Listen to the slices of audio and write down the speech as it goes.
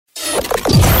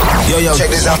Yo, check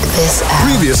this out.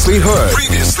 Previously heard.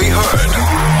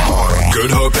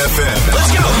 Good Hope FM.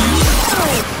 Let's go.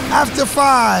 After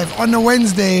 5 on a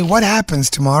Wednesday, what happens,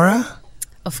 Tamara?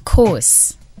 Of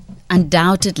course,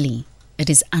 undoubtedly, it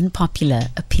is unpopular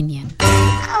opinion.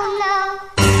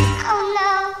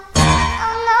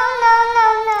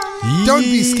 Don't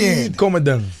be scared. Kom maar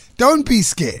dan. Don't be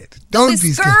scared. Don't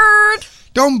be scared.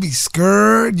 Don't be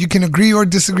scared. You can agree or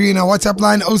disagree in our WhatsApp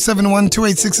line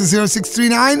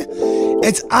 071-286-0639.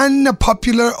 It's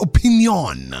unpopular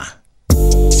opinion.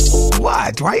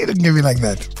 What? Why are you looking at me like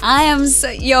that? I am so...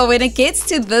 when it gets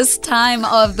to this time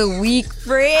of the week,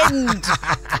 friend,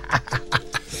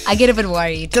 I get a bit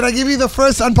worried. Can I give you the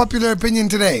first unpopular opinion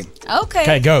today?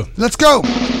 Okay, go. Let's go.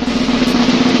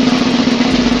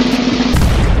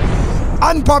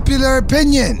 Unpopular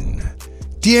opinion.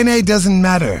 DNA doesn't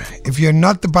matter. If you're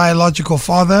not the biological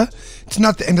father, it's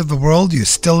not the end of the world. You're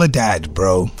still a dad,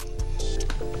 bro.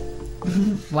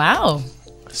 Wow.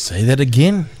 Say that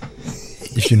again.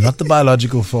 If you're not the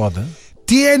biological father.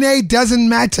 DNA doesn't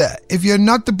matter. If you're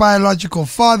not the biological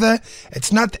father,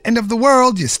 it's not the end of the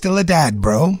world. You're still a dad,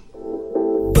 bro.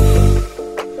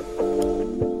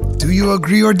 Do you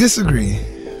agree or disagree?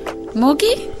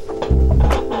 Morgie?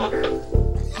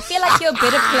 I feel like you're a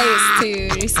better place to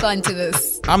respond to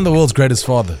this. I'm the world's greatest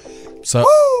father. So,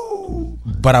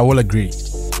 but I will agree.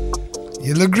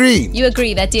 You'll agree. You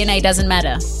agree that DNA doesn't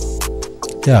matter.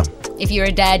 Yeah. If you're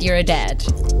a dad, you're a dad.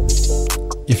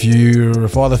 If you're a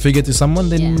father figure to someone,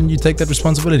 then you take that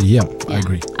responsibility. Yeah, I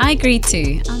agree. I agree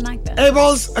too. I like that. Hey,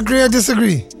 balls, agree or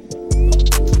disagree?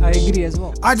 I agree as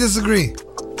well. I disagree.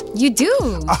 You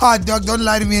do. Dog, don't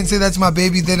lie to me and say that's my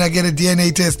baby. Then I get a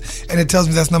DNA test and it tells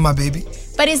me that's not my baby.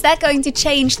 But is that going to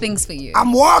change things for you?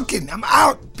 I'm walking. I'm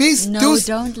out. Peace. No, deuce.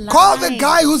 don't lie. Call the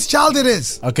guy whose child it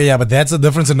is. Okay, yeah, but that's a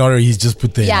different scenario he's just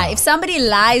put there. Yeah, now. if somebody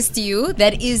lies to you,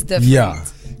 that is different. Yeah.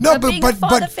 No, But being a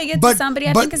father figure to somebody,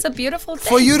 I think is a beautiful thing.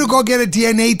 For you to go get a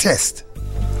DNA test,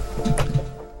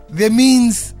 that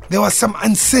means there was some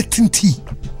uncertainty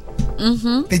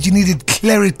that you needed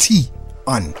clarity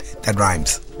on. That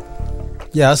rhymes.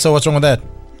 Yeah, so what's wrong with that?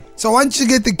 So once you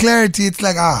get the clarity, it's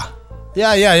like, Yeah,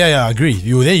 I agree.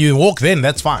 You walk then,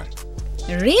 that's fine.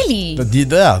 Really? But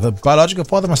the biological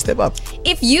father must step up.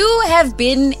 If you have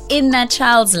been in that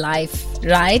child's life,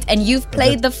 right, and you've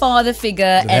played the father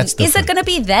figure, and is it going to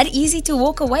be that easy to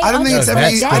walk away? I don't think it's ever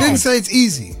easy. I didn't say it's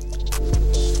easy.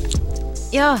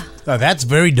 Yeah. No, that's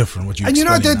very different what you And you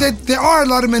know, there are a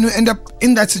lot of men who end up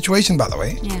in that situation, by the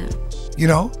way. Yeah. You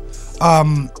know?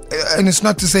 And it's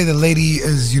not to say the lady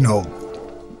is,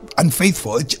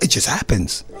 unfaithful. It just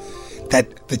happens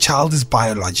that the child is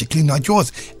biologically not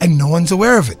yours and no one's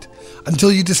aware of it until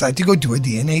you decide to go do a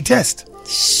DNA test.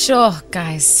 Sure,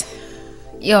 guys.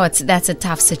 That's a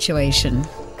tough situation.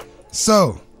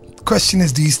 So, the question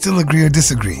is, do you still agree or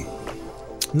disagree?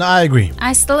 No, I agree.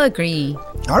 I still agree.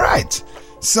 All right.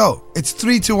 So, it's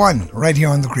 3-1 right here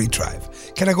on the Great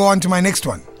Drive. Can I go on to my next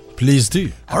one? Please do.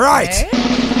 All right.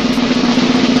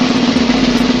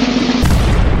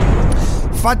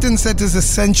 Fat and set is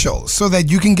essential so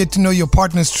that you can get to know your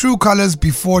partner's true colors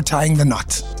before tying the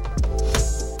knot.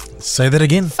 Say that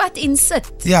again. Fat in sit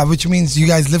Yeah, which means you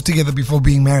guys live together before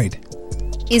being married.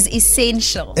 is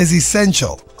essential. Is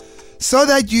essential. So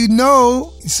that you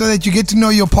get to know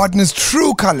your partner's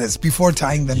true colors before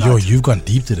tying the knot. Yo, you've gone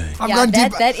deep today. I've Yeah, gone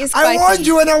that- deep. that is I quite warned deep.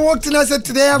 you when I walked in. I said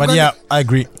today I've But gone yeah, I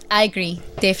agree. I agree.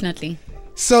 Definitely.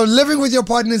 So living with your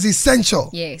partner is essential.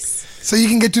 Yes. So you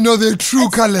can get to know their true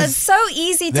colors. It's so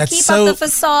easy to That's keep so- up the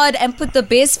facade and put the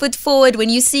best foot forward when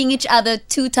you're seeing each other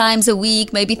 2 times a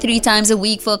week, maybe 3 times a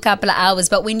week for a couple of hours.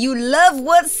 But when you live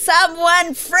with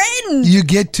someone, friend, You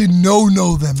get to know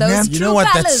them, Those man. You True know what?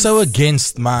 colours. That's so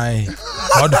against my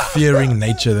God-fearing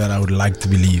nature that I would like to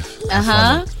believe.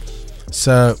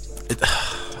 So,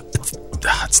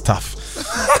 it's tough.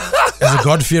 As a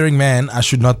God-fearing man, I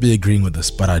should not be agreeing with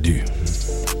this, but I do.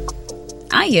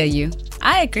 I hear you.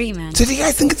 I agree, man. So do you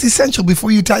guys think it's essential before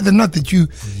you tie the knot that you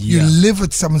live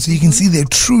with someone so you can see their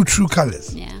true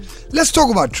colors? Yeah. Let's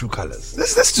talk about true colors.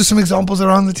 Let's do some examples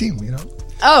around the team,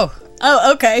 Oh,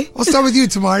 okay. We'll start with you,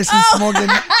 Tamari, since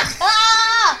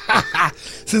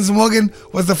Morgan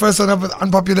was the first one up with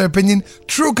unpopular opinion.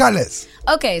 True colors.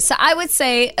 Okay, so I would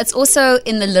say it's also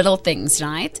in the little things,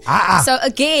 right? So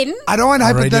again, I don't want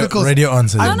hypotheticals. Radio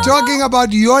answers. I'm talking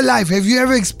about your life. Have you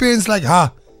ever experienced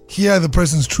here are the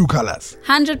person's true colors?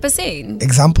 100%.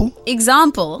 Example,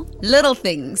 little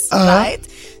things, right?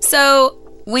 So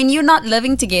when you're not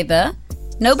living together,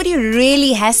 nobody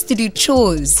really has to do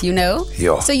chores,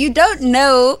 Yeah. So you don't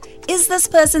know is this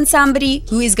person somebody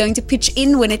who is going to pitch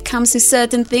in when it comes to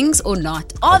certain things or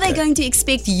not? Are they going to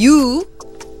expect you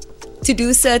to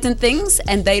do certain things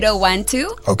and they don't want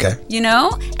to? Okay. You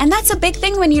know? And that's a big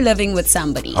thing when you're living with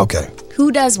somebody. Okay.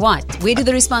 Who does what? Where do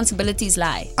the responsibilities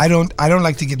lie? I don't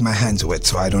like to get my hands wet,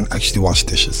 so I don't actually wash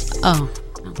dishes. Oh.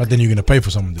 But then you're going to pay for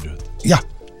someone to do it. Yeah.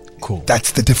 Cool.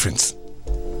 That's the difference.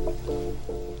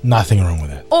 Nothing wrong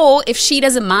with that. Or if she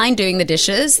doesn't mind doing the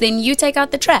dishes, then you take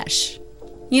out the trash.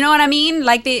 You know what I mean?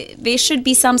 Like there should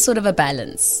be some sort of a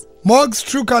balance. Morg's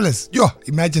true colors. Yo,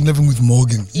 imagine living with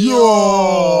Morgan.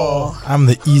 Yo. I'm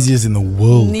the easiest in the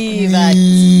world. Nee, that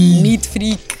neat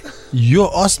freak. Yo,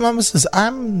 Osman says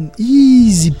I'm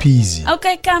easy peasy.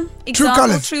 Okay, come. True Example,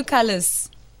 colours. true colors.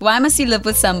 Why must you live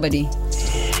with somebody?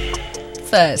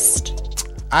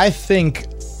 First. I think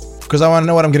because I want to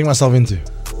know what I'm getting myself into.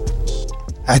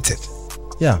 That's it.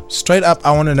 Yeah, straight up,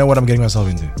 I want to know what I'm getting myself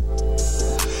into.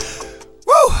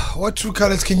 Woo! What true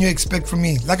colors can you expect from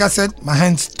me? Like I said, my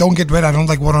hands don't get wet. I don't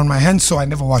like water on my hands, so I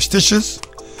never wash dishes.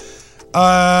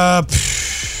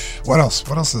 What else?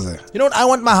 What else is there? You know what? I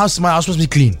want my house must be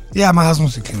clean. Yeah, my house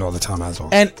must be clean all the time as well.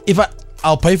 And if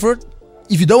I'll pay for it.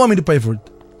 If you don't want me to pay for it,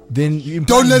 then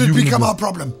Don't let it you become will- our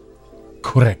problem.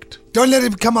 Correct. Don't let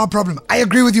it become our problem. I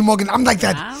agree with you, Morgan. I'm like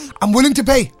that. Wow. I'm willing to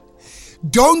pay.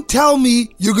 Don't tell me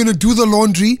you're going to do the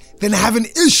laundry, then have an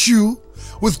issue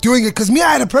with doing it. Because me,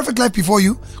 I had a perfect life before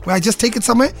you, where I just take it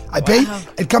somewhere, I pay,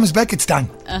 it comes back, it's done.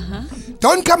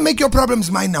 Don't come make your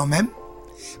problems mine now, ma'am.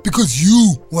 Because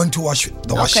you want to wash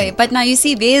the washing. Okay, but now you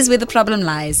see, there's where the problem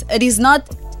lies. It is not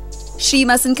she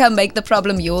mustn't come make the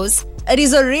problem yours. It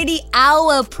is already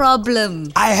our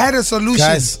problem. I had a solution.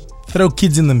 Guys, throw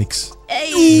kids in the mix.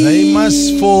 Hey. They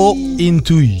must fall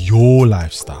into your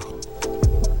lifestyle.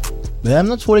 I'm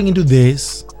not falling into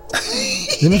this.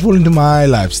 They must fall into my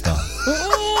lifestyle.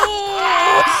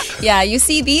 Yeah, you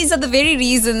see, these are the very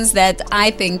reasons that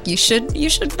I think you should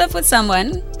live with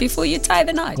someone before you tie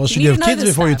the knot. Or should you have know kids this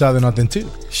before you stuff. tie the knot then too?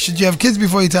 Should you have kids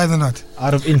before you tie the knot?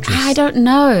 Out of interest. I don't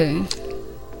know.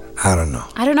 I don't know.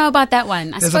 I don't know about that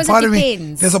one. I There's a suppose part it of me.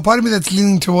 depends. There's a part of me that's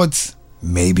leaning towards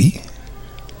maybe,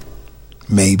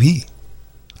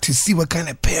 to see what kind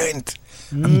of parent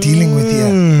I'm dealing with here.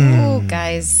 Oh,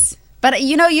 guys. But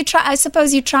you know, I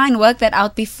suppose you try and work that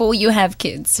out before you have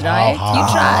kids, right? You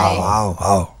try.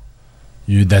 Wow.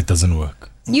 That doesn't work.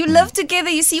 You live together,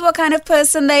 you see what kind of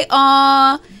person they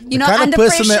are. You're not kind under of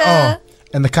person pressure. they are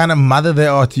and the kind of mother they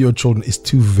are to your children is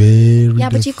two very Yeah,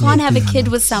 but you can't have a different. kid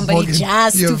with somebody Morgan,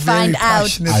 just you're to find very out.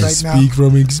 passionate I right speak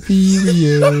from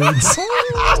experience. now.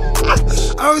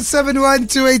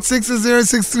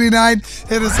 071-286-0639.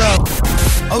 Hit us up.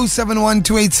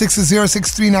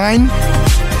 071-286-0639.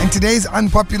 And today's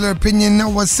unpopular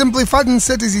opinion was simply fun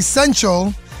set is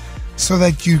essential so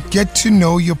that you get to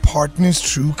know your partner's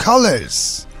true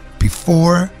colors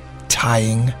before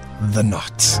tying the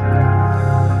knot.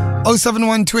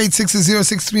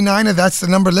 071-286-0639, and that's the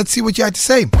number. Let's see what you had to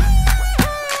say.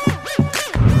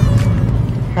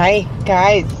 Hi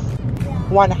guys,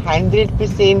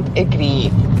 100% agree.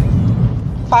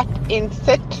 Fuck in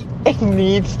sit, it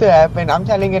needs to happen. I'm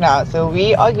telling you now. So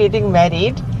we are getting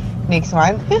married next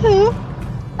month.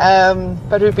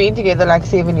 But we've been together like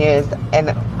 7 years,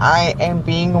 and I am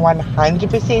being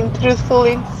 100% truthful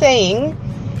in saying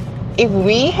if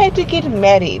we had to get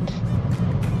married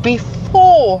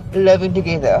before living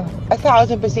together,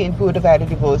 1,000% we would have had a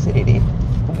divorce already.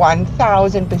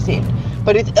 1,000%.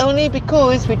 But it's only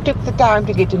because we took the time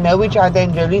to get to know each other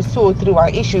and really sort through our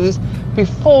issues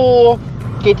before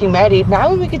getting married. Now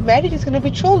when we get married, it's going to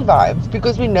be chill vibes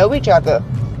because we know each other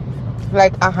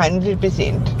like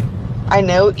 100%. I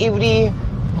know every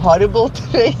horrible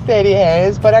trait that he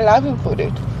has, but I love him for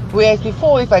it. Whereas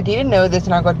before, if I didn't know this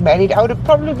and I got married, I would have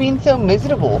probably been so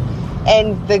miserable.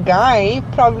 And the guy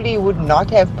probably would not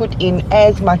have put in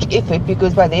as much effort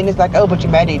because by then it's like, oh, but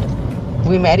you're married.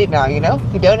 We're married now, you know?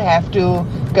 You don't have to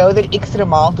go the extra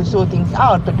mile to sort things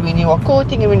out. But when you are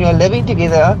courting and when you're living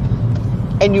together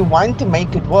and you want to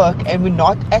make it work and we're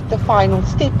not at the final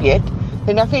step yet,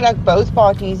 then I feel like both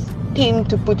parties tend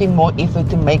to put in more effort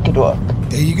to make it work.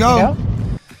 There you go. You know?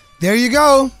 There you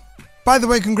go. By the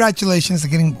way, congratulations.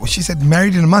 They're getting, she said,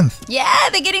 married in a month. Yeah,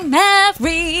 they're getting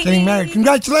married. Getting married.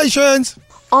 Congratulations.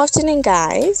 Afternoon,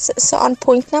 guys. So on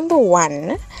point number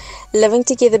 1, living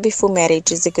together before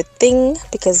marriage is a good thing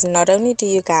because not only do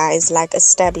you guys like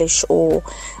establish or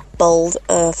build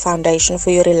a foundation for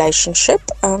your relationship,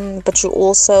 but you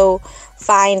also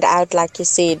find out, like you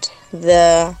said,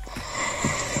 the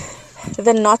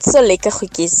not so lekker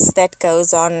goedjies that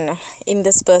goes on in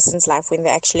this person's life when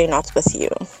they're actually not with you.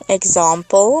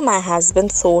 Example, my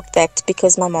husband thought that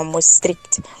because my mom was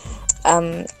strict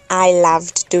I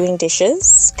loved doing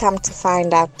dishes. Come to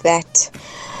find out that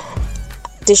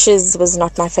dishes was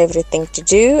not my favorite thing to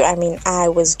do. I mean, I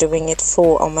was doing it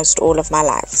for almost all of my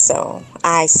life. So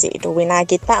I said, when I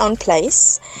get my own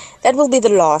place, that will be the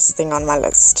last thing on my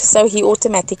list. So he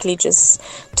automatically just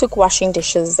took washing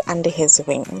dishes under his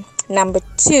wing. Number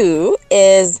 2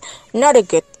 is not a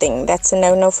good thing. That's a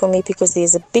no-no for me because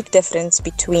there's a big difference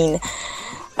between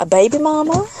a baby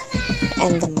mama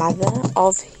and the mother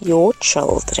of your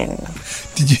children.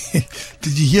 Did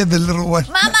you hear the little one?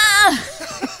 Mama!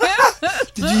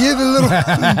 Did you hear the little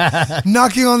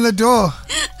knocking on the door?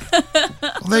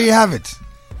 Well, there you have it.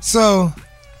 So,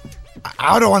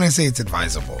 I don't want to say it's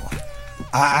advisable.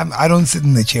 I don't sit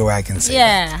in the chair where I can say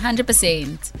Yeah,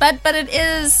 100%. But it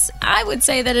is, I would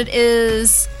say that it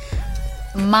is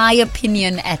my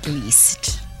opinion at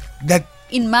least. that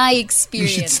In my you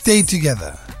experience. should stay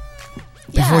together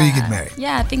before you get married.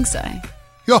 Yeah, I think so.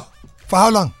 Yo, for how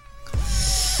long?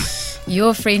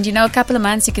 Your friend, a couple of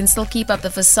months you can still keep up the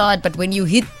facade, but when you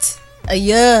hit a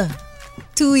year,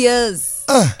 2 years,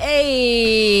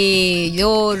 hey,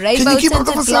 your rainbow Can you keep up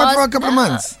the tinted facade glass- for a couple of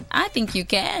months? I think you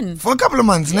can. For a couple of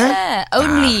months, nah? Yeah,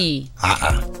 only.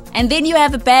 And then you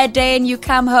have a bad day and you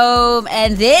come home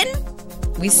and then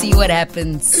we see what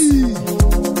happens.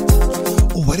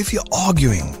 Or what if you're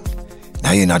arguing?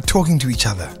 Now you're not talking to each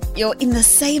other. You're in the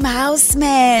same house,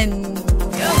 man.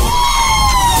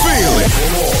 Feel it.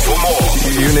 For more,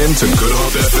 tune in to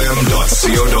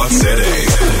goodhopefm.co.za.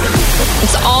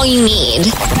 It's all you need.